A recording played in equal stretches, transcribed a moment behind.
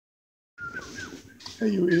Hey,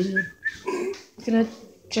 you idiot. I'm gonna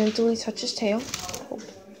gently touch his tail. Oh.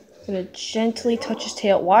 I'm gonna gently touch his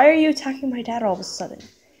tail. Why are you attacking my dad all of a sudden?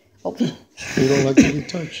 Oh. You don't like to be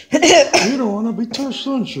touched. You don't want to be touched,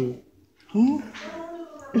 don't you?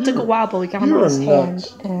 It took a while, but we got him on his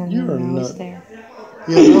hand, and now he's there.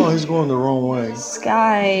 Yeah, no, he's going the wrong way.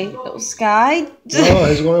 Sky. No, Sky? No,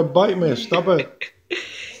 he's going to bite me. Stop it.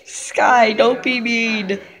 Sky, don't be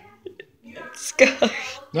mean. Sky.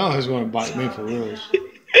 No, he's going to bite me for real.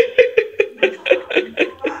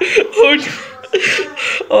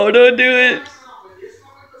 Oh, don't do it.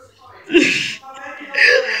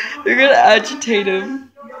 You're gonna agitate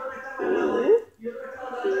him.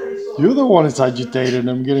 You're the one that's agitated.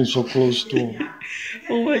 I'm getting so close to him.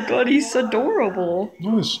 Oh my god, he's adorable.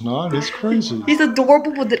 No, it's not. It's crazy. He's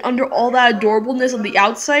adorable, but then under all that adorableness on the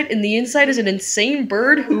outside, and the inside is an insane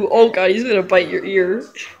bird who, oh god, he's gonna bite your ear.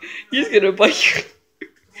 He's gonna bite your...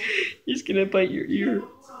 He's gonna bite your ear.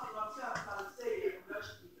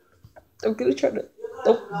 I'm gonna try to...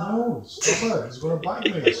 Nope. No, stop it. He's going to bite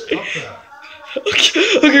me. Stop that.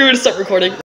 Okay, we're gonna start recording.